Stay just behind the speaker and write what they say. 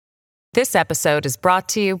This episode is brought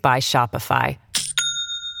to you by Shopify.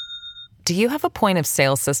 Do you have a point of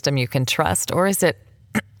sale system you can trust, or is it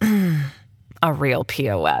a real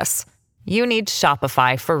POS? You need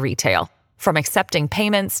Shopify for retail. From accepting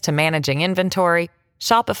payments to managing inventory,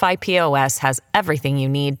 Shopify POS has everything you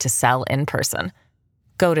need to sell in person.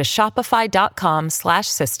 Go to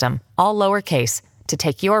shopify.com/system, all lowercase, to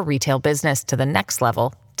take your retail business to the next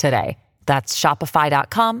level today. That's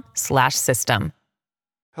shopify.com/system.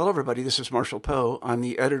 Hello, everybody. This is Marshall Poe. I'm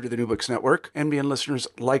the editor of the New Books Network. NBN listeners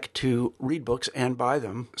like to read books and buy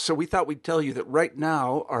them. So we thought we'd tell you that right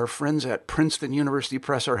now, our friends at Princeton University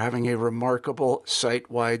Press are having a remarkable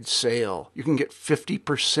site-wide sale. You can get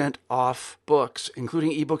 50% off books,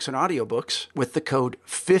 including ebooks and audiobooks, with the code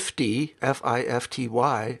 50,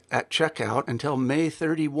 F-I-F-T-Y, at checkout until May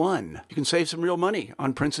 31. You can save some real money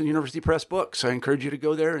on Princeton University Press books. I encourage you to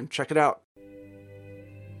go there and check it out.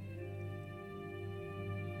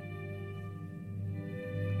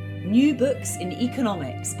 New Books in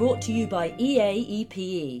Economics, brought to you by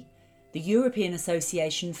EAEPE, the European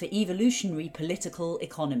Association for Evolutionary Political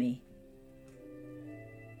Economy.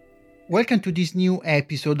 Welcome to this new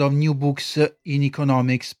episode of New Books in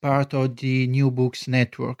Economics, part of the New Books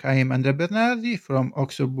Network. I am Andrea Bernardi from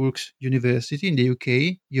Oxford Brookes University in the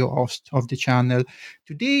UK, your host of the channel.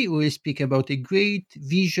 Today we will speak about a great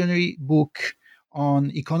visionary book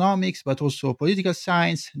on economics, but also political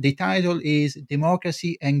science. The title is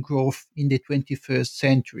Democracy and Growth in the 21st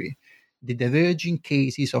Century, The Diverging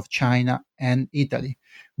Cases of China and Italy.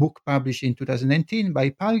 Book published in 2019 by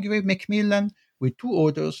Palgrave Macmillan, with two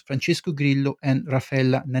authors, Francesco Grillo and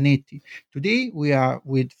Raffaella Nanetti. Today we are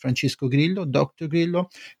with Francesco Grillo, Dr. Grillo,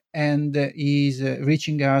 and he's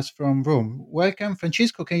reaching us from Rome. Welcome,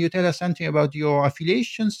 Francesco. Can you tell us something about your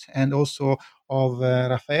affiliations and also of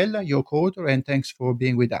Raffaella, your co-author, and thanks for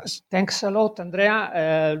being with us. Thanks a lot,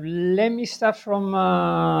 Andrea. Let me start from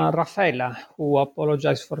Raffaella, who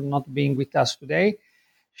apologized for not being with us today.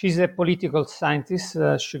 She's a political scientist.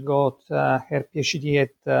 She got her PhD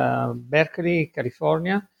at Berkeley,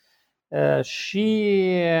 California.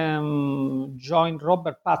 She joined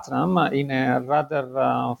Robert Putnam in a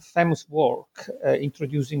rather famous work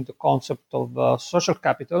introducing the concept of social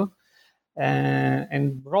capital,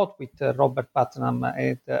 and wrote with Robert Putnam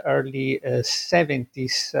at the early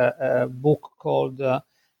 70s a book called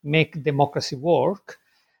Make Democracy Work.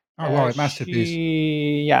 Oh, wow, a masterpiece.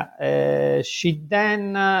 She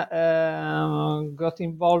then got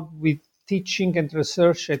involved with teaching and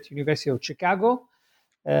research at University of Chicago,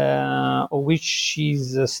 of which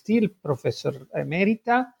she's still Professor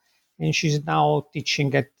Emerita, and she's now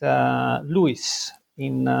teaching at Lewis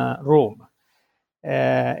in Rome.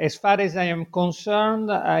 As far as I am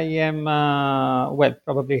concerned, I am,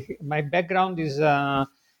 probably my background is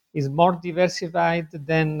more diversified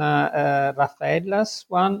than Raffaella's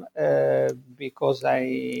one, because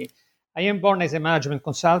I am born as a management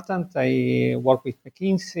consultant. I work with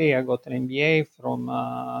McKinsey. I got an MBA from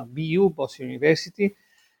BU, Boston University.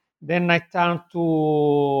 Then I turned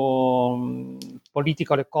to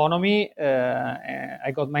political economy.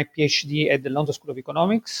 I got my PhD at the London School of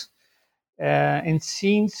Economics. And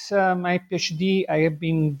since my PhD, I have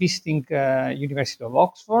been visiting University of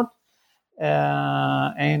Oxford,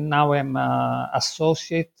 and now I'm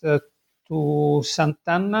associate to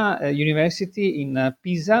Sant'Anna University in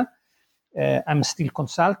Pisa. I'm still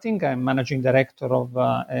consulting. I'm managing director of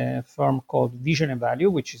a firm called Vision and Value,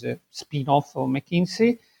 which is a spin-off of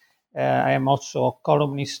McKinsey. I am also a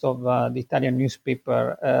columnist of the Italian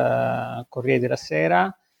newspaper Corriere della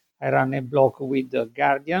Sera. I run a blog with The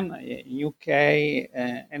Guardian in UK,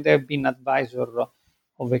 and I've been advisor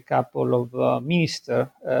of a couple of ministers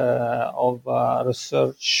of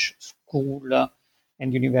research school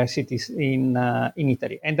and universities in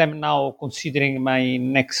Italy. And I'm now considering my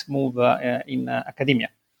next move in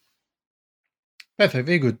academia. Perfect,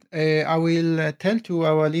 very good. I will tell to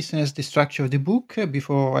our listeners the structure of the book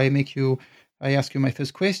before I ask you my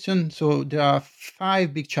first question. So there are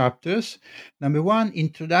 5 big chapters. Number 1,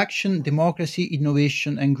 Introduction, Democracy,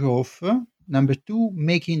 Innovation and Growth. Number 2,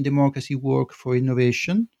 Making Democracy Work for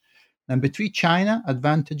Innovation. Number 3, China,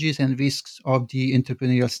 Advantages and Risks of the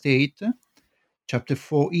Entrepreneurial State. Chapter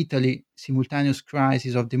 4, Italy, Simultaneous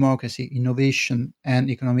Crisis of Democracy, Innovation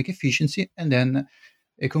and Economic Efficiency. And then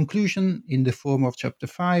a conclusion in the form of Chapter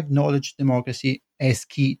 5, Knowledge Democracy as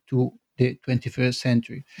Key to the 21st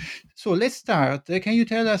Century. So let's start. Can you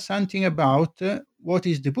tell us something about what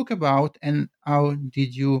is the book about and how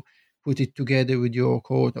did you put it together with your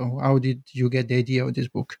co-author? How did you get the idea of this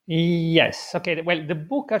book? Yes. Okay. Well, the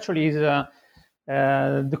book actually is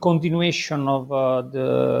the continuation of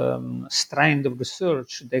the strand of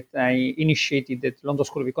research that I initiated at London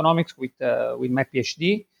School of Economics with my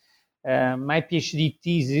PhD. My PhD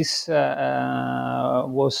thesis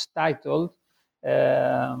was titled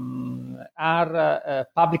Are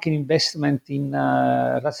Public Investment in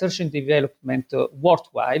Research and Development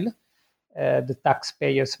Worthwhile? The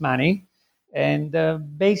taxpayers' money. And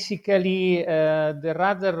basically, the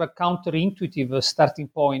rather counterintuitive starting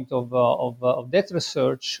point of that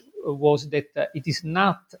research was that it is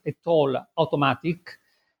not at all automatic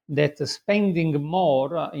that spending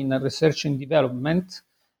more in research and development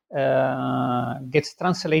gets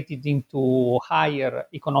translated into higher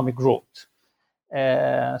economic growth.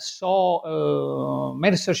 So my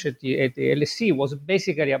research at the LSE was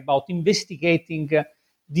basically about investigating the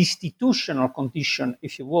institutional condition,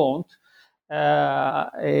 if you want,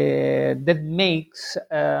 that makes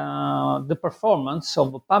the performance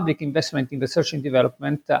of public investment in research and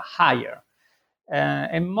development higher.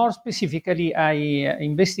 And more specifically, I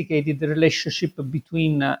investigated the relationship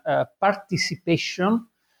between participation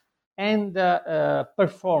and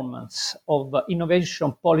performance of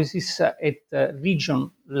innovation policies at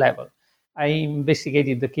region level. I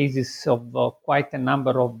investigated the cases of quite a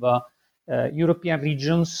number of European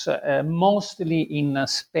regions, mostly in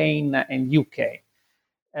Spain and UK.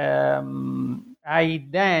 I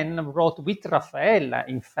then wrote with Raffaella,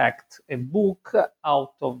 in fact, a book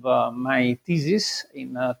out of my thesis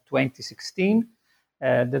in 2016.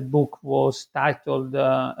 The book was titled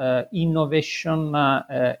Innovation,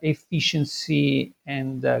 Efficiency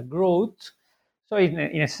and Growth. So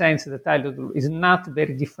in a sense, the title is not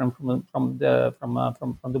very different from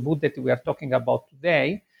the book that we are talking about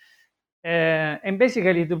today. And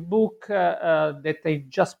basically, the book that I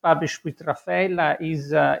just published with Raffaella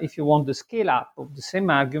is, if you want, the scale up of the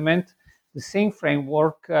same argument, the same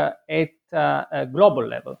framework at a global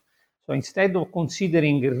level. So instead of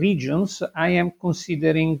considering regions, I am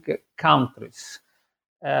considering countries.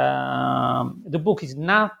 The book is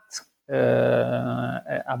not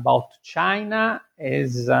about China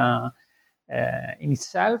as in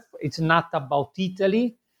itself. It's not about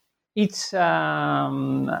Italy. It's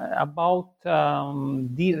about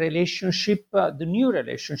the relationship, the new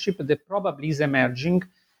relationship that probably is emerging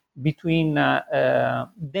between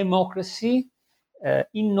democracy,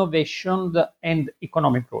 innovation, and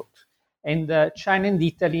economic growth. And China and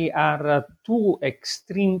Italy are two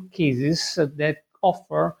extreme cases that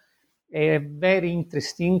offer a very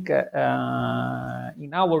interesting,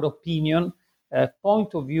 in our opinion,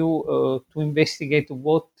 point of view to investigate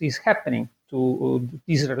what is happening to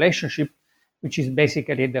this relationship, which is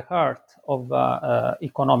basically at the heart of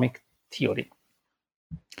economic theory.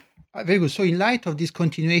 Very good. So in light of this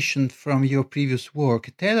continuation from your previous work,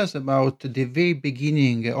 tell us about the very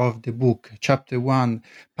beginning of the book, chapter 1,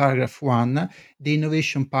 paragraph 1, the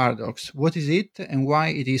innovation paradox. What is it and why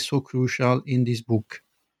it is so crucial in this book?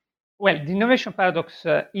 Well, the innovation paradox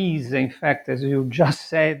is, in fact, as you just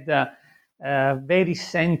said, very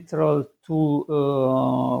central to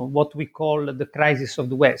what we call the crisis of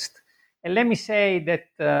the West. And let me say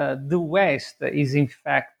that the West is, in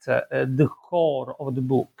fact, the core of the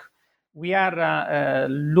book. We are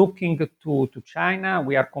looking to China,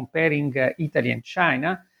 we are comparing Italy and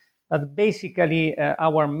China, but basically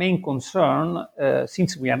our main concern,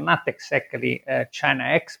 since we are not exactly China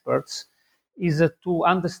experts, is to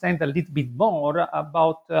understand a little bit more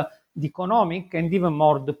about the economic and even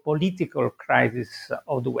more the political crisis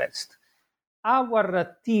of the West.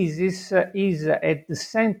 Our thesis is at the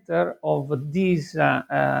center of this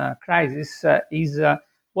crisis is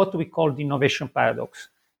what we call the innovation paradox.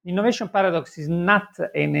 The innovation paradox is not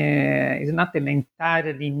an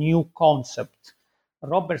entirely new concept.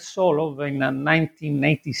 Robert Solow in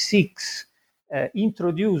 1986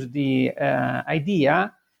 introduced the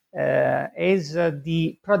idea as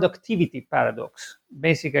the productivity paradox.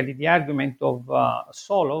 Basically, the argument of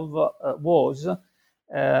Solow was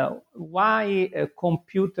why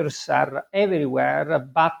computers are everywhere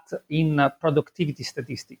but in productivity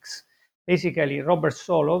statistics. Basically, Robert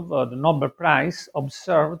Solow, the Nobel Prize,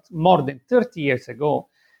 observed more than 30 years ago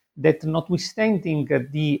that notwithstanding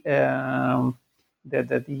the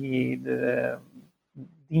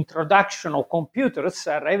introduction of computers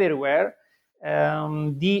are everywhere,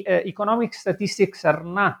 the economic statistics are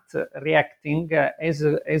not reacting as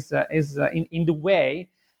in the way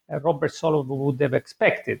Robert Solow would have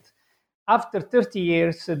expected. After 30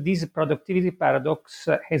 years, this productivity paradox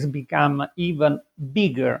has become even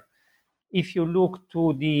bigger. If you look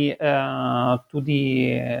to the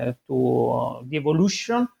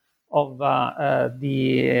evolution of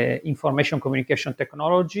the information communication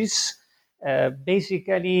technologies,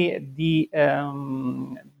 basically the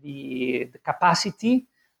capacity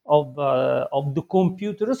of the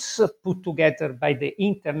computers put together by the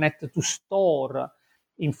internet to store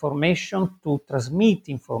information, to transmit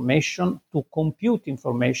information, to compute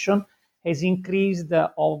information has increased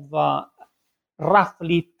of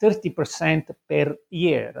roughly 30% per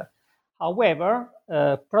year. However,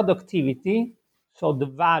 productivity, so the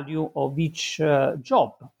value of each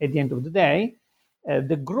job at the end of the day,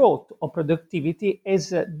 the growth of productivity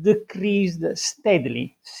has decreased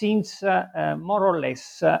steadily since more or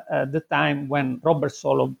less the time when Robert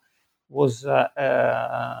Solov was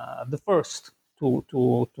the first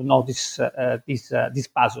to notice this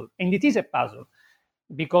puzzle. And it is a puzzle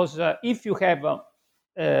because if you have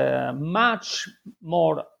much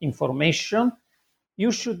more information,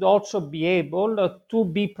 you should also be able to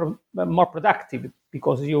be more productive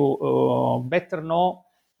because you better know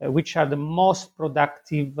which are the most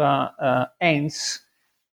productive ends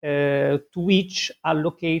to which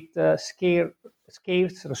allocate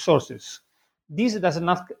scarce resources. This does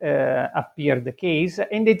not appear the case,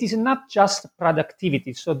 and it is not just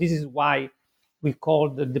productivity. So this is why we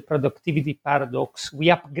called the productivity paradox. We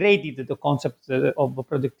upgraded the concept of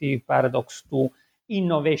productivity paradox to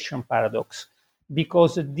innovation paradox,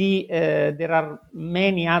 because there are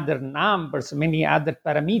many other numbers, many other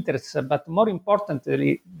parameters, but more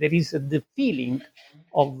importantly, there is the feeling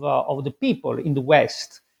of the people in the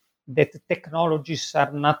West that technologies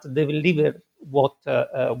are not delivering what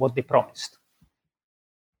they promised.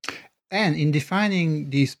 And in defining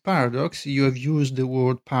this paradox, you have used the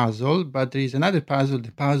word puzzle, but there is another puzzle,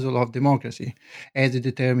 the puzzle of democracy, as the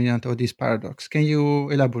determinant of this paradox. Can you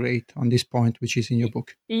elaborate on this point, which is in your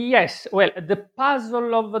book? Yes. Well, the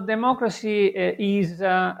puzzle of democracy is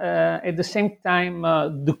at the same time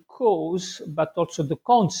the cause, but also the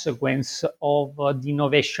consequence of the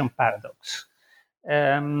innovation paradox.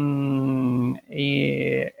 And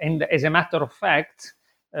as a matter of fact,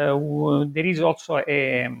 there is also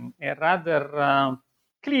a rather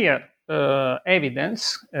clear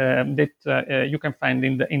evidence that you can find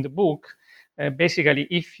in the book. Basically,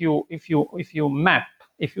 if you map,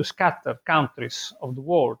 if you scatter countries of the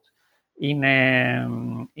world in a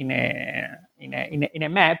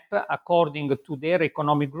map according to their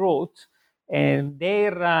economic growth and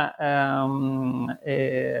their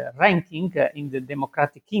ranking in the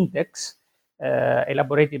democratic index,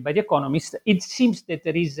 elaborated by the economists, it seems that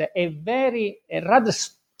there is a rather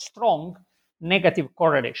strong negative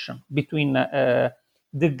correlation between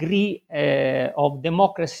degree of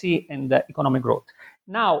democracy and economic growth.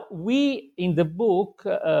 Now, we in the book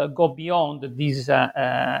go beyond this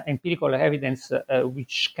empirical evidence,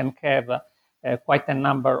 which can have quite a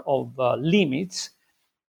number of limits.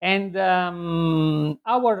 And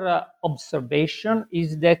our observation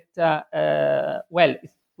is that,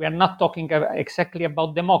 we are not talking exactly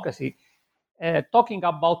about democracy, talking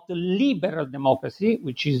about the liberal democracy,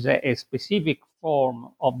 which is a specific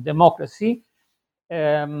form of democracy.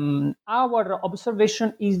 Our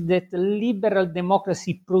observation is that liberal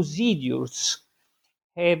democracy procedures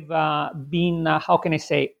have been,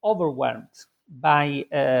 overwhelmed by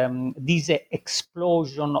this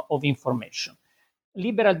explosion of information.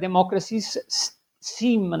 Liberal democracies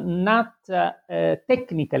seem not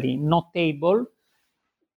technically not able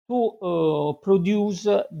to produce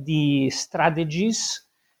the strategies,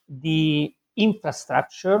 the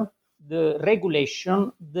infrastructure, the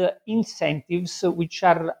regulation, the incentives which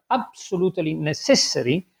are absolutely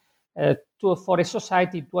necessary for a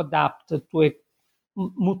society to adapt to a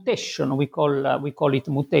mutation. We call it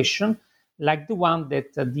mutation, like the one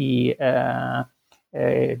that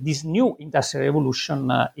this new industrial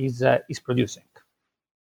revolution is producing.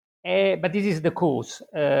 But this is the cause.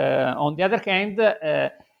 On the other hand,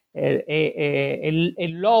 a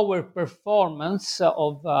lower performance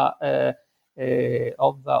of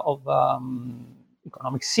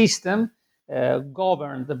economic system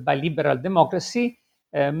governed by liberal democracy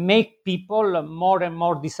make people more and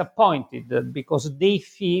more disappointed because they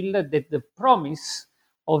feel that the promise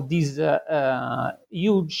of this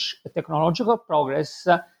huge technological progress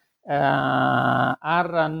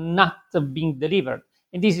are not being delivered.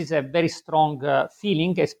 And this is a very strong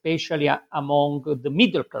feeling, especially among the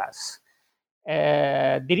middle class.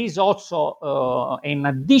 There is also an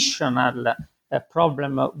additional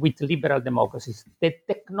problem with liberal democracies. The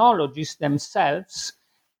technologies themselves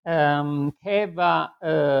have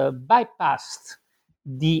bypassed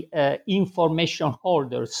the information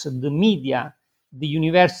holders, the media, the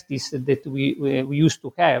universities that we used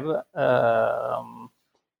to have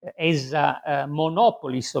as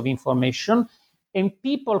monopolies of information. and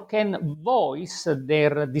people can voice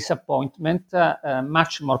their disappointment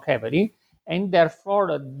much more heavily, and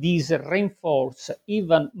therefore this reinforces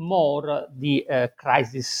even more the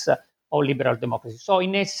crisis of liberal democracy. So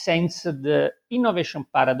in a sense, the innovation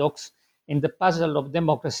paradox and the puzzle of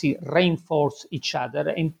democracy reinforce each other,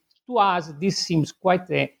 and to us this seems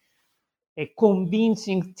quite a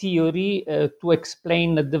convincing theory to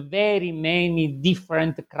explain the very many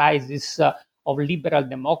different crises of liberal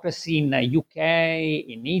democracy in UK,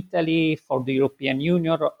 in Italy, for the European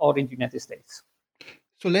Union, or in the United States.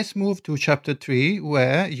 So let's move to chapter 3,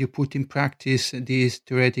 where you put in practice this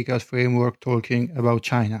theoretical framework talking about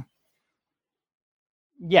China.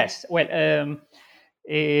 Yes, well,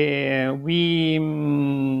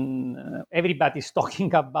 everybody's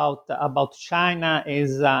talking about China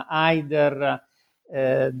as either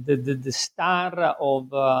the star of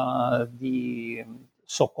the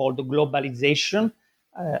so-called globalization,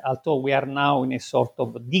 although we are now in a sort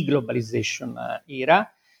of deglobalization era,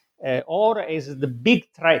 or as the big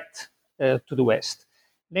threat to the West.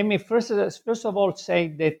 Let me first of all say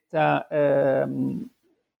that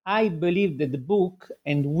I believe that the book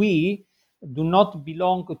and we do not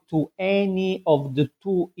belong to any of the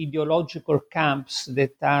two ideological camps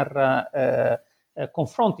that are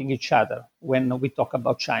confronting each other when we talk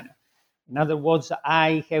about China. In other words,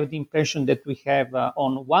 I have the impression that we have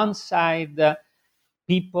on one side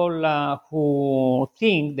people who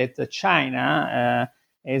think that China,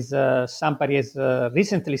 as somebody has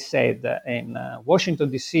recently said in Washington,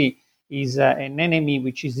 D.C., is an enemy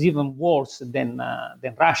which is even worse than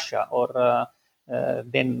Russia or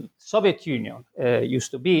than Soviet Union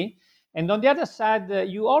used to be. And on the other side,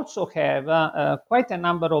 you also have quite a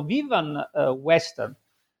number of even Western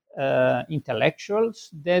intellectuals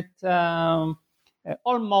that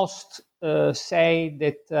almost say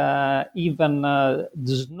that even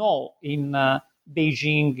the snow in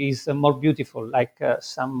Beijing is more beautiful, like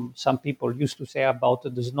some people used to say about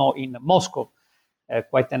the snow in Moscow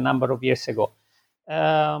quite a number of years ago.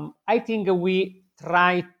 I think we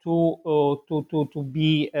try to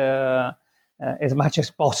be as much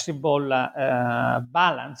as possible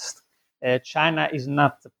balanced. China is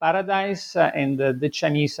not paradise, and the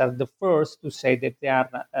Chinese are the first to say that they are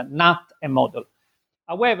not a model.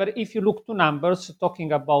 However, if you look to numbers,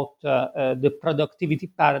 talking about the productivity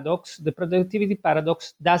paradox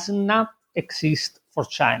does not exist for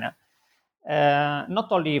China.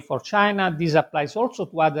 Not only for China, this applies also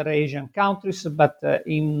to other Asian countries, but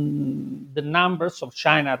in the numbers of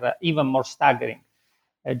China are even more staggering.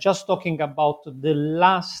 Just talking about the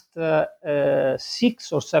last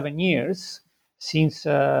 6 or 7 years, since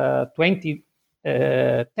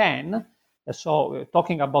 2010, so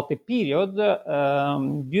talking about a period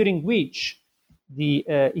during which the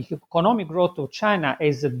economic growth of China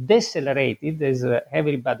has decelerated, as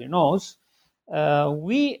everybody knows,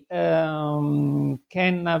 we can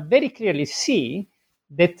very clearly see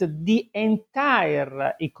that the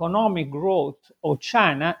entire economic growth of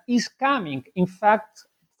China is coming, in fact,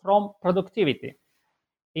 from productivity.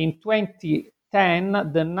 In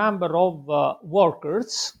 2010, the number of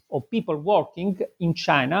workers, or people working in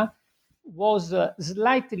China, was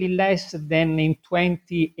slightly less than in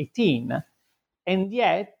 2018. And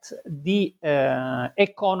yet, the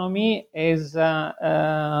economy has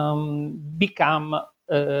become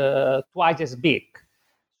twice as big.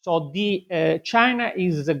 So China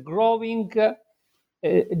is growing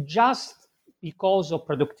just because of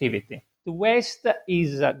productivity. The West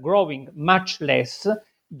is growing much less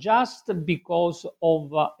just because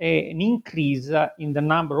of an increase in the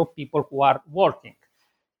number of people who are working,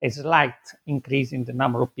 a slight increase in the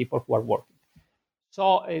number of people who are working.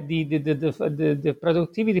 So the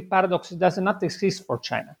productivity paradox does not exist for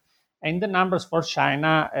China. And the numbers for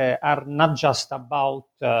China are not just about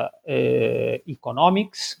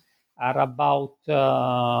economics, are about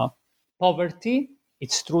poverty.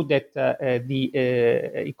 It's true that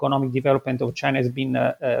the economic development of China has been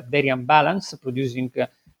very unbalanced, producing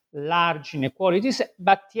large inequalities.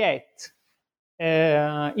 But yet,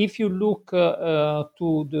 if you look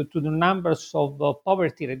to the numbers of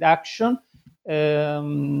poverty reduction,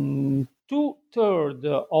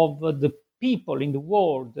 2/3 of the people in the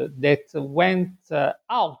world that went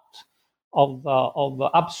out of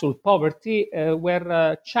absolute poverty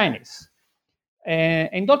were Chinese.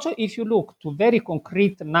 And also, if you look to very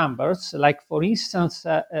concrete numbers, like for instance,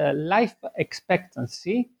 life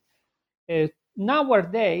expectancy,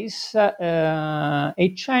 nowadays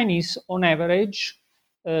a Chinese on average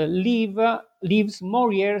lives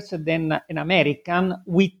more years than an American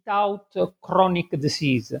without chronic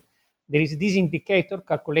disease. there is this indicator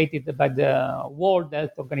calculated by the World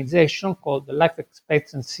Health Organization called the life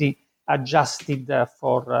expectancy adjusted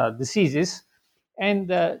for diseases. And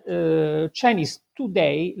Chinese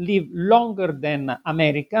today live longer than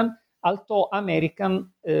American, although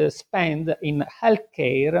American spend in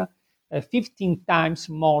healthcare 15 times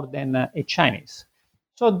more than a Chinese.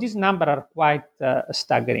 So these numbers are quite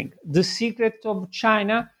staggering. The secret of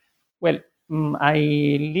China, well, I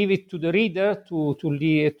leave it to the reader to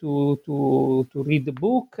read the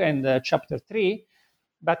book and chapter 3.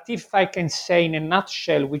 But if I can say in a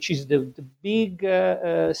nutshell, which is the big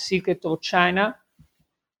secret of China,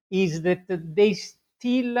 is that they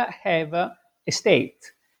still have a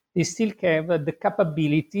state. They still have the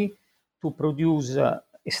capability to produce a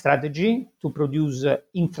strategy, to produce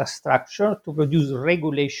infrastructure, to produce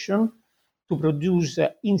regulation, to produce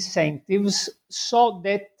incentives so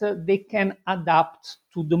that they can adapt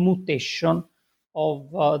to the mutation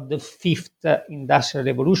of the fifth industrial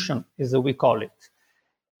revolution, as we call it.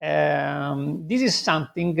 This is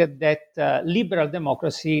something that liberal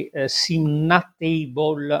democracy seem not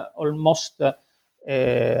able almost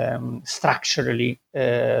structurally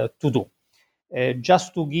to do.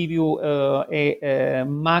 Just to give you a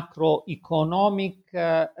macroeconomic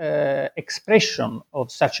expression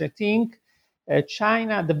of such a thing,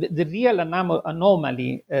 China, the real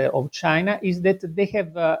anomaly of China is that they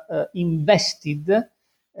have invested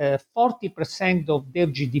 40% of their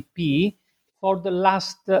GDP for the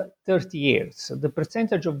last 30 years. The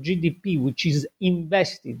percentage of GDP which is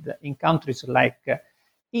invested in countries like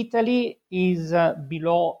Italy is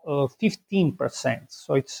below 15%.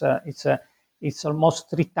 So it's almost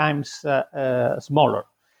 3 times smaller.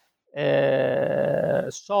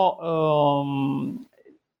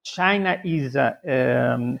 China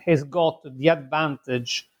has got the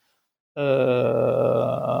advantage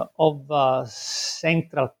of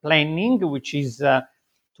central planning, which is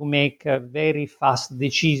to make a very fast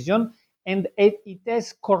decision, and it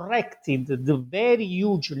has corrected the very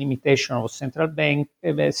huge limitation of central planning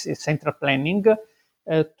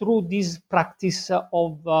through this practice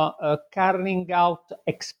of carrying out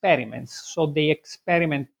experiments. So they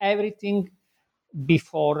experiment everything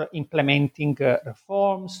before implementing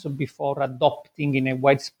reforms, before adopting in a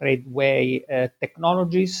widespread way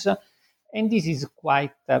technologies, and this is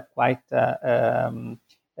quite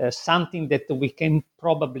something that we can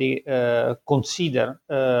probably consider.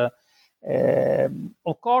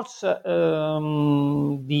 Of course,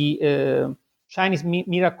 the Chinese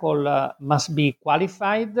miracle must be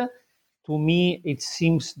qualified. To me, it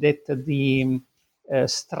seems that the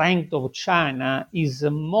strength of China is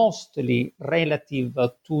mostly relative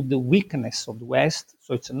to the weakness of the West,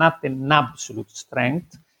 so it's not an absolute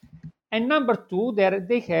strength. And number two,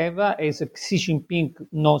 they have, as Xi Jinping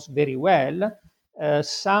knows very well,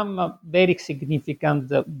 some very significant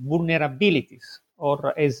vulnerabilities,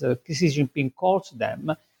 or as Xi Jinping calls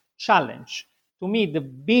them, challenge. To me, the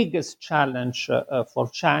biggest challenge for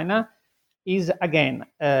China is, again,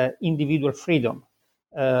 individual freedom.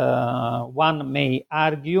 One may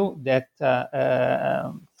argue that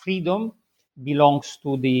freedom belongs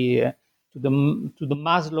to the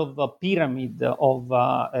Maslow pyramid of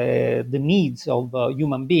the needs of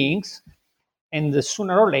human beings, and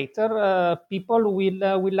sooner or later, people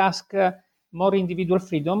will ask more individual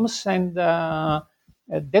freedoms, and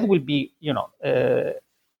that will be,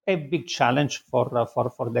 a big challenge for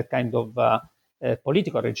that kind of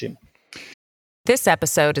political regime. This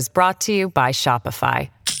episode is brought to you by Shopify.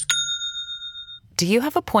 Do you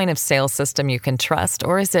have a point of sale system you can trust,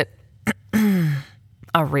 or is it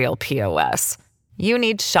a real POS? You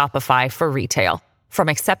need Shopify for retail. From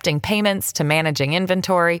accepting payments to managing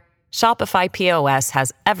inventory, Shopify POS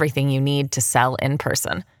has everything you need to sell in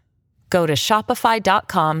person. Go to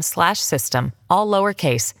shopify.com/system, all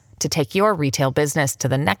lowercase, to take your retail business to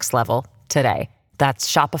the next level today. That's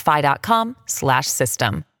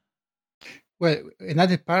shopify.com/system. Well,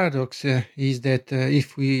 another paradox is that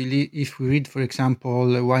if we read, for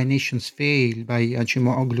example, Why Nations Fail by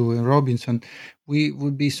Acemoglu and Robinson, we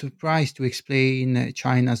would be surprised to explain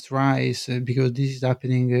China's rise because this is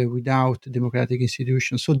happening without democratic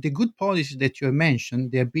institutions. So the good policies that you have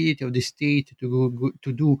mentioned, the ability of the state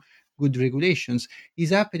to do good regulations,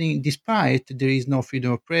 is happening despite there is no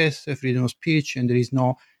freedom of press, freedom of speech, and there is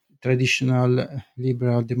no traditional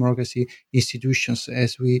liberal democracy institutions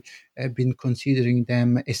as we have been considering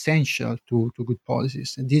them essential to good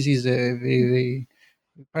policies. And this is very, very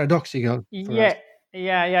paradoxical for us.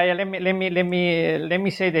 Yeah. Let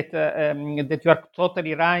me say that that you are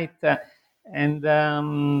totally right, and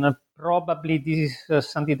probably this is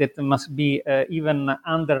something that must be even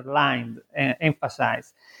underlined and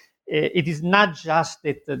emphasized. it is not just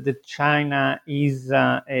that China is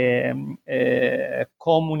a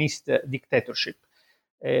communist dictatorship.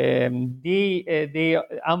 They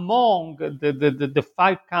among the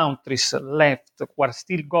 5 countries left who are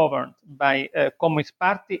still governed by a Communist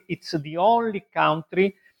Party, it's the only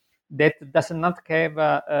country that does not have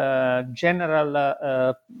a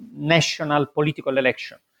general national political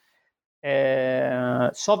election.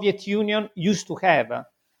 Soviet Union used to have a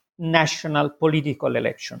national political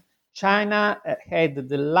election. China had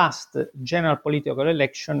the last general political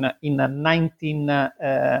election in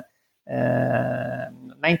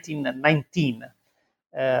 1919.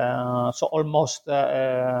 So almost,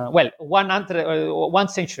 1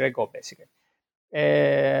 century ago, basically.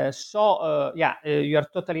 You are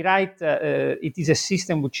totally right. It is a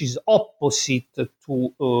system which is opposite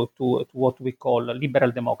to what we call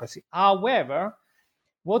liberal democracy. However,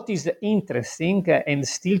 what is interesting and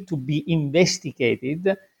still to be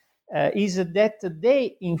investigated is that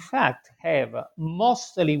they, in fact, have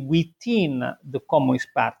mostly within the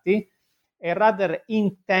Communist Party a rather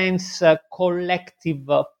intense collective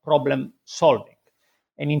problem solving,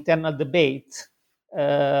 an internal debate,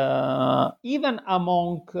 even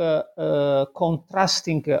among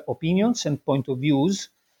contrasting opinions and point of views,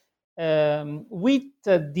 with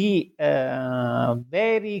the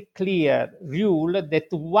very clear rule that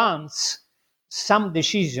once some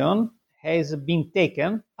decision has been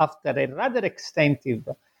taken after a rather extensive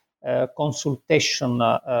consultation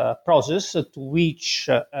process, to which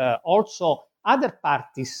also other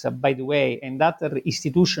parties, by the way, and other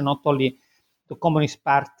institutions, not only the Communist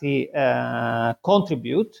Party,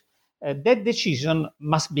 contribute, that decision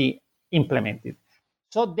must be implemented.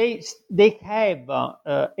 So they have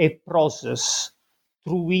a process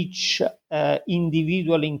through which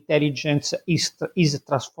individual intelligence is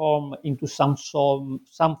transformed into some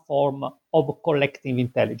form of collective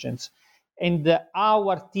intelligence. And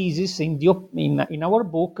our thesis in our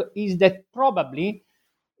book is that probably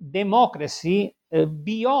democracy,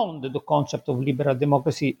 beyond the concept of liberal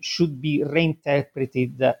democracy, should be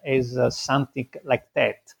reinterpreted as something like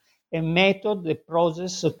that, a method, a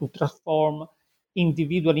process to transform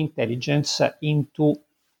individual intelligence into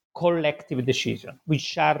collective decisions,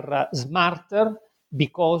 which are smarter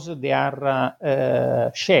because they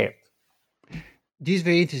are shared. This is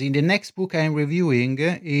very interesting. The next book I'm reviewing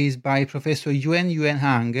is by Professor Yuan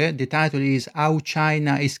Hang. The title is How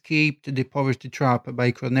China Escaped the Poverty Trap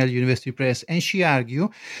by Cornell University Press. And she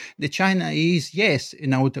argues that China is, yes,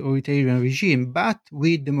 an authoritarian regime, but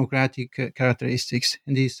with democratic characteristics.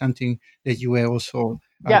 And this is something that you are also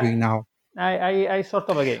arguing now. I sort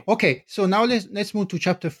of agree. Okay, so now let's move to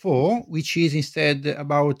chapter 4, which is instead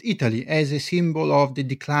about Italy as a symbol of the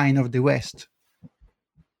decline of the West.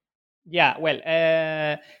 Yeah, well,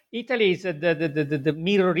 Italy is the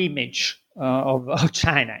mirror image of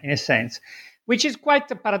China, in a sense, which is quite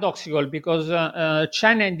paradoxical because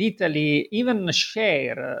China and Italy even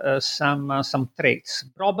share some traits.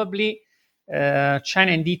 Probably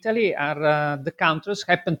China and Italy are the countries,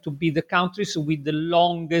 happen to be the countries with the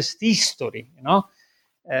longest history, you know.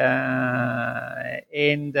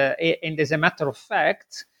 And as a matter of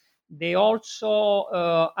fact, they also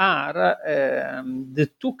are the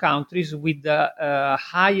 2 countries with the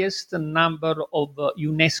highest number of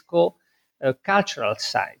UNESCO cultural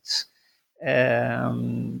sites.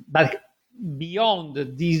 But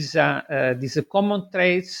beyond these common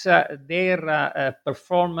traits, their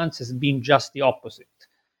performance has been just the opposite.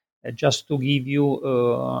 Just to give you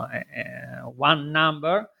one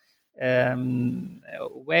number,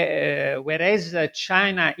 whereas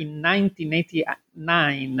China in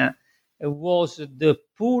 1989 was the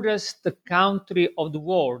poorest country of the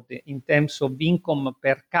world in terms of income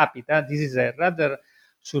per capita. This is a rather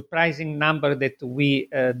surprising number that we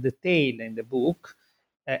detail in the book.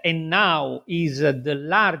 And now is the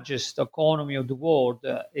largest economy of the world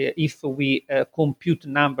if we compute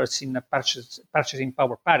numbers in purchasing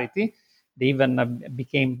power parity. They even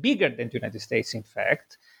became bigger than the United States, in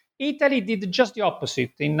fact. Italy did just the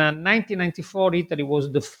opposite. In 1994, Italy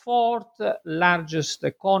was the 4th largest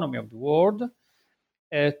economy of the world.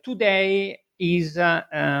 Today is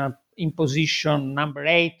in position number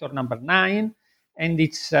 8 or number 9, and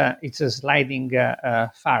it's sliding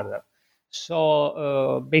further.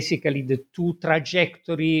 So basically, the 2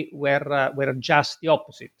 trajectories were just the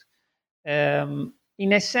opposite.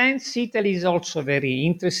 In a sense, Italy is also very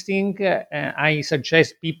interesting. I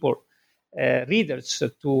suggest people, readers,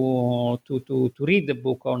 to read the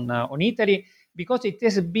book on Italy, because it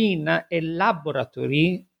has been a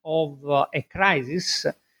laboratory of a crisis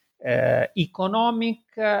economic,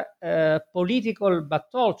 political, but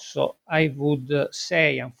also, I would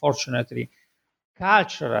say, unfortunately,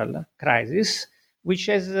 cultural crisis, which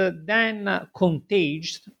has then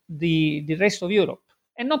contaged the rest of Europe.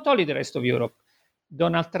 And not only the rest of Europe.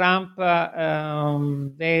 Donald Trump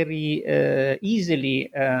very easily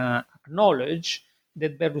acknowledged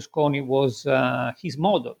that Berlusconi was his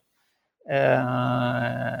model.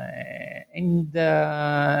 And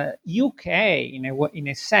UK, in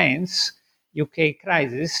a sense, UK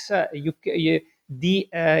crisis,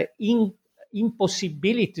 the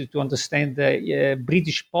impossibility to understand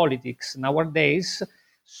British politics nowadays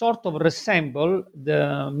sort of resemble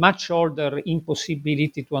the much older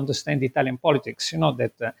impossibility to understand Italian politics,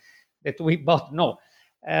 that we both know.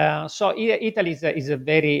 So Italy is a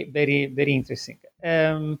very, very, very interesting.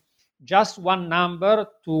 Just one number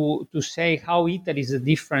to say how Italy is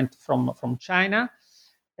different from China.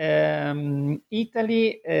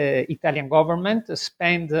 Italian government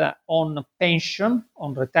spend on pension,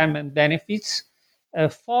 on retirement benefits,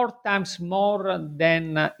 4 times more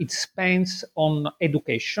than it spends on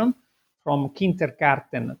education, from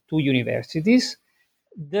kindergarten to universities.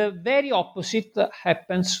 The very opposite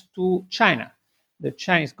happens to China. The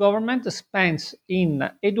Chinese government spends in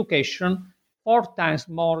education 4 times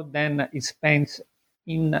more than it spends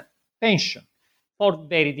in pension, for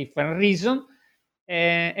very different reasons.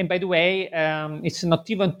 And by the way, it's not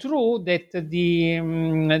even true that the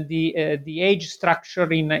age structure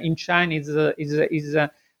in China is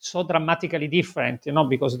so dramatically different,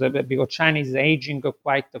 because China is aging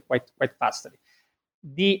quite fastly.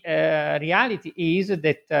 The reality is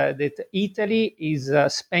that Italy is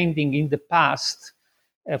spending in the past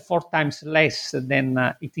 4 times less than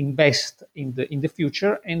it invests in the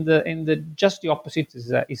future, and just the opposite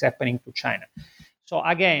is happening to China. So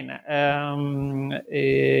again,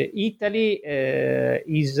 Italy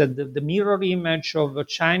is the mirror image of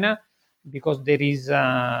China, because there is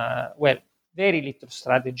very little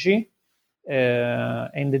strategy,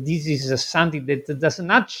 and this is something that does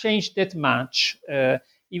not change that much,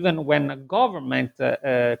 even when government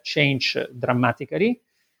change dramatically.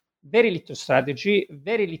 Very little strategy,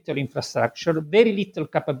 very little infrastructure, very little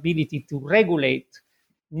capability to regulate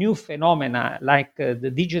new phenomena like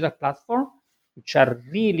the digital platform, which are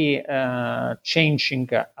really changing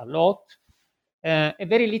a lot, and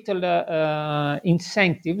very little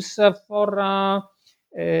incentives for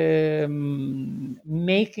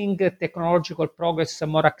making technological progress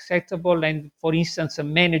more acceptable, and, for instance,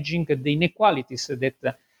 managing the inequalities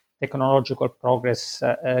that technological progress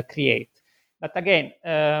create. But again,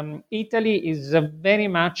 Italy is very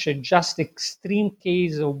much a just extreme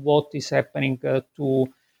case of what is happening to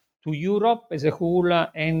Europe as a whole,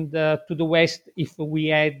 and to the West if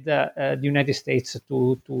we add the United States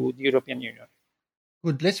to the European Union.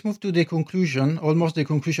 Good. Let's move to the conclusion, almost the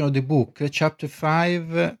conclusion of the book. Chapter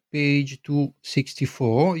 5, page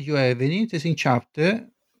 264. You have an interesting chapter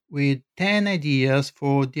with 10 ideas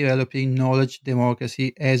for developing knowledge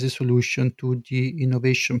democracy as a solution to the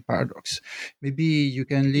innovation paradox. Maybe you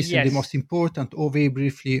can list the most important, or very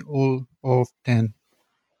briefly, all of 10.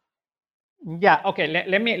 Yeah. Okay.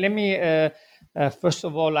 Let me first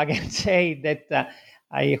of all again say that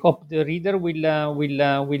I hope the reader will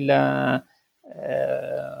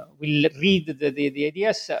read the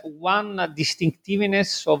ideas. One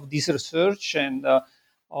distinctiveness of this research, and that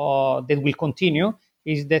will continue,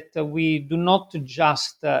 is that we do not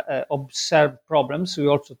just observe problems. We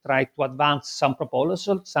also try to advance some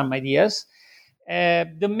proposals, some ideas.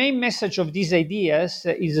 The main message of these ideas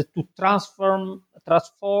is to transform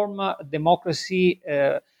democracy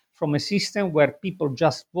from a system where people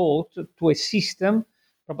just vote to a system,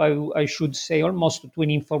 probably I should say almost to an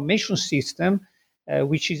information system,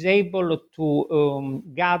 which is able to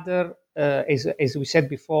gather, as we said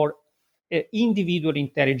before, individual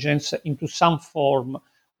intelligence into some form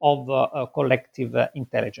of collective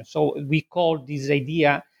intelligence. So we call this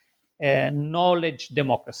idea knowledge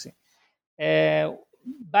democracy.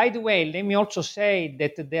 By the way, let me also say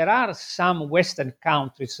that there are some Western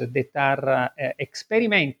countries that are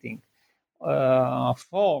experimenting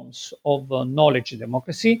forms of knowledge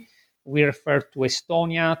democracy. We refer to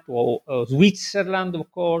Estonia, to Switzerland, of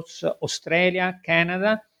course, Australia,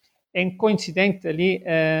 Canada, and coincidentally,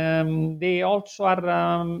 they also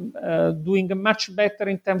are doing much better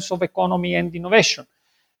in terms of economy and innovation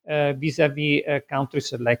vis-a-vis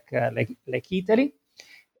countries like Italy.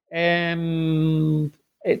 The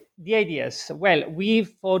ideas. Well, we,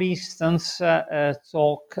 for instance,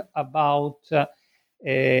 talk about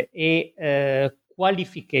a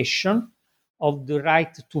qualification of the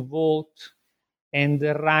right to vote and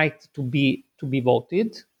the right to be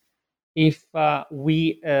voted. if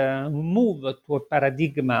we move to a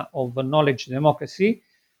paradigm of knowledge democracy,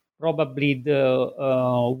 probably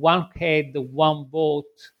the one head, one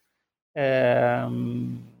vote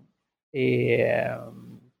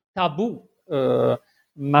taboo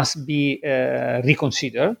must be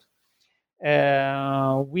reconsidered.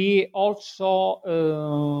 We also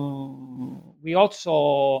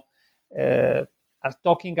are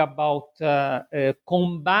talking about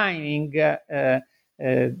combining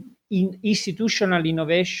institutional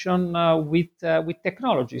innovation with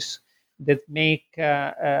technologies that make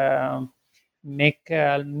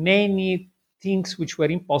many things which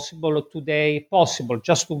were impossible today possible.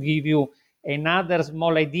 Just to give you another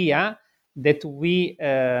small idea that we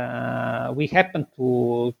happen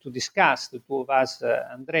to discuss, the two of us,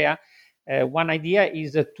 Andrea. One idea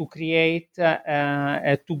is to create,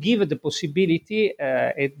 to give the possibility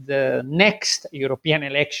at the next European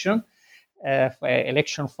election,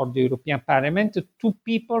 election for the European Parliament, to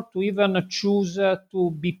people to even choose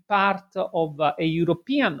to be part of a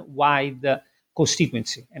European-wide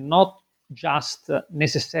constituency, and not just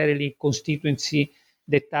necessarily constituency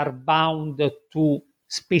that are bound to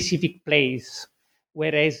specific place.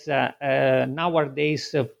 Whereas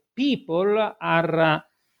nowadays people are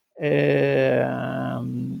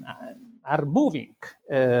moving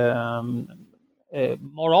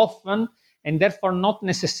more often, and therefore not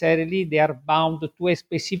necessarily they are bound to a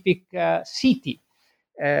specific city.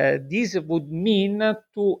 This would mean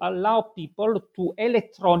to allow people to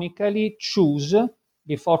electronically choose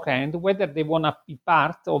beforehand whether they want to be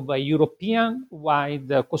part of a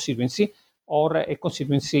European-wide constituency or a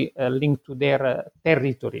constituency linked to their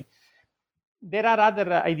territory. There are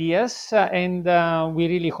other ideas, and we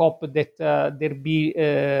really hope that there be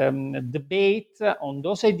debate on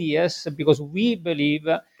those ideas, because we believe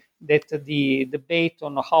that the debate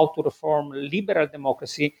on how to reform liberal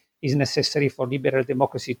democracy is necessary for liberal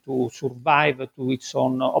democracy to survive to its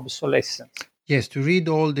own obsolescence. Yes, to read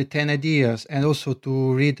all the 10 ideas and also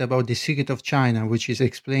to read about the secret of China, which is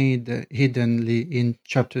explained hiddenly in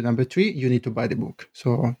chapter number 3, you need to buy the book.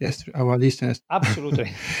 So, yes, our listeners.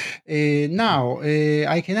 Absolutely. Now,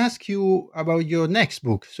 I can ask you about your next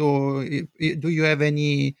book. So, do you have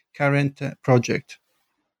any current project?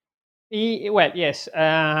 Well, yes.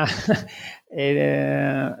 What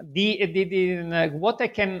I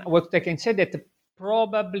can say that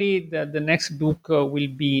probably the next book will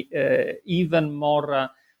be even more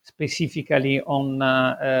specifically on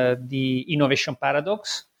the innovation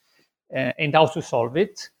paradox and how to solve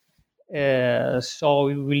it. So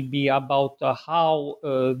it will be about how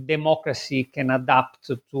democracy can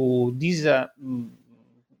adapt to this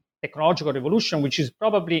technological revolution, which is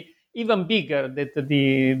probably even bigger than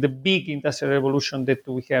the big industrial revolution that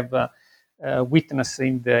we have witnessed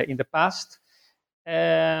in the past.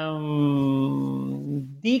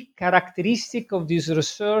 The characteristic of this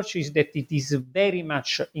research is that it is very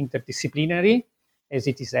much interdisciplinary, as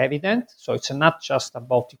it is evident. So it's not just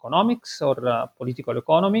about economics or political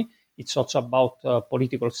economy. It's also about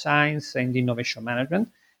political science and innovation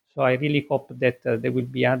management. So I really hope that there will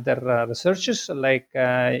be other researchers like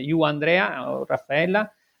you, Andrea, or Raffaella,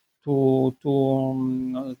 to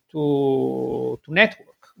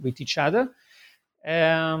network with each other.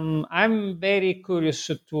 I'm very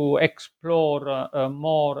curious to explore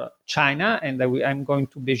more China, and I'm going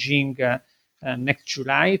to Beijing next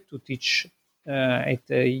July to teach at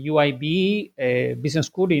UIB business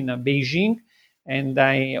school in Beijing, and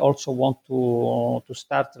I also want to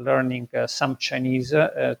start learning some Chinese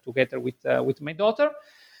together with my daughter.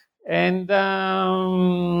 And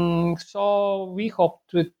so we hope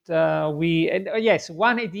that yes,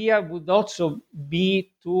 one idea would also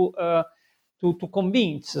be to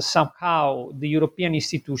convince somehow the European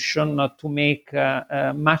institution to make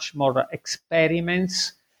much more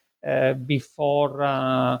experiments before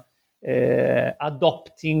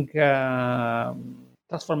adopting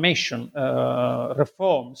transformation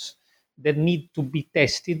reforms that need to be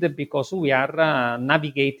tested, because we are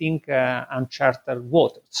navigating uncharted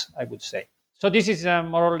waters, I would say. So this is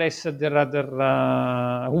more or less the rather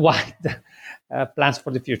wide plans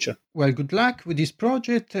for the future. Well, good luck with this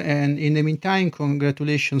project. And in the meantime,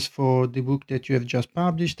 congratulations for the book that you have just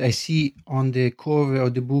published. I see on the cover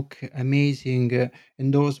of the book amazing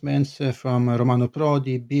endorsements from Romano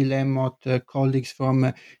Prodi, Bill Emmott, colleagues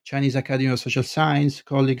from Chinese Academy of Social Science,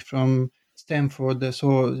 colleagues from Stanford.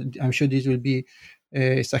 So I'm sure this will be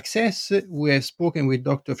a success. We have spoken with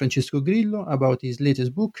Dr. Francesco Grillo about his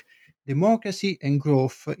latest book, Democracy and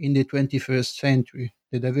Growth in the 21st Century,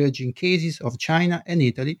 The Diverging Cases of China and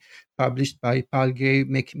Italy, published by Palgrave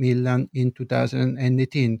Macmillan in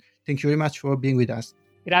 2018. Thank you very much for being with us.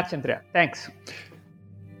 Grazie, Andrea. Thanks.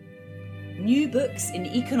 New Books in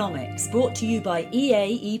Economics, brought to you by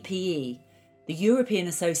EAEPE, the European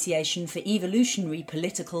Association for Evolutionary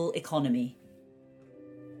Political Economy.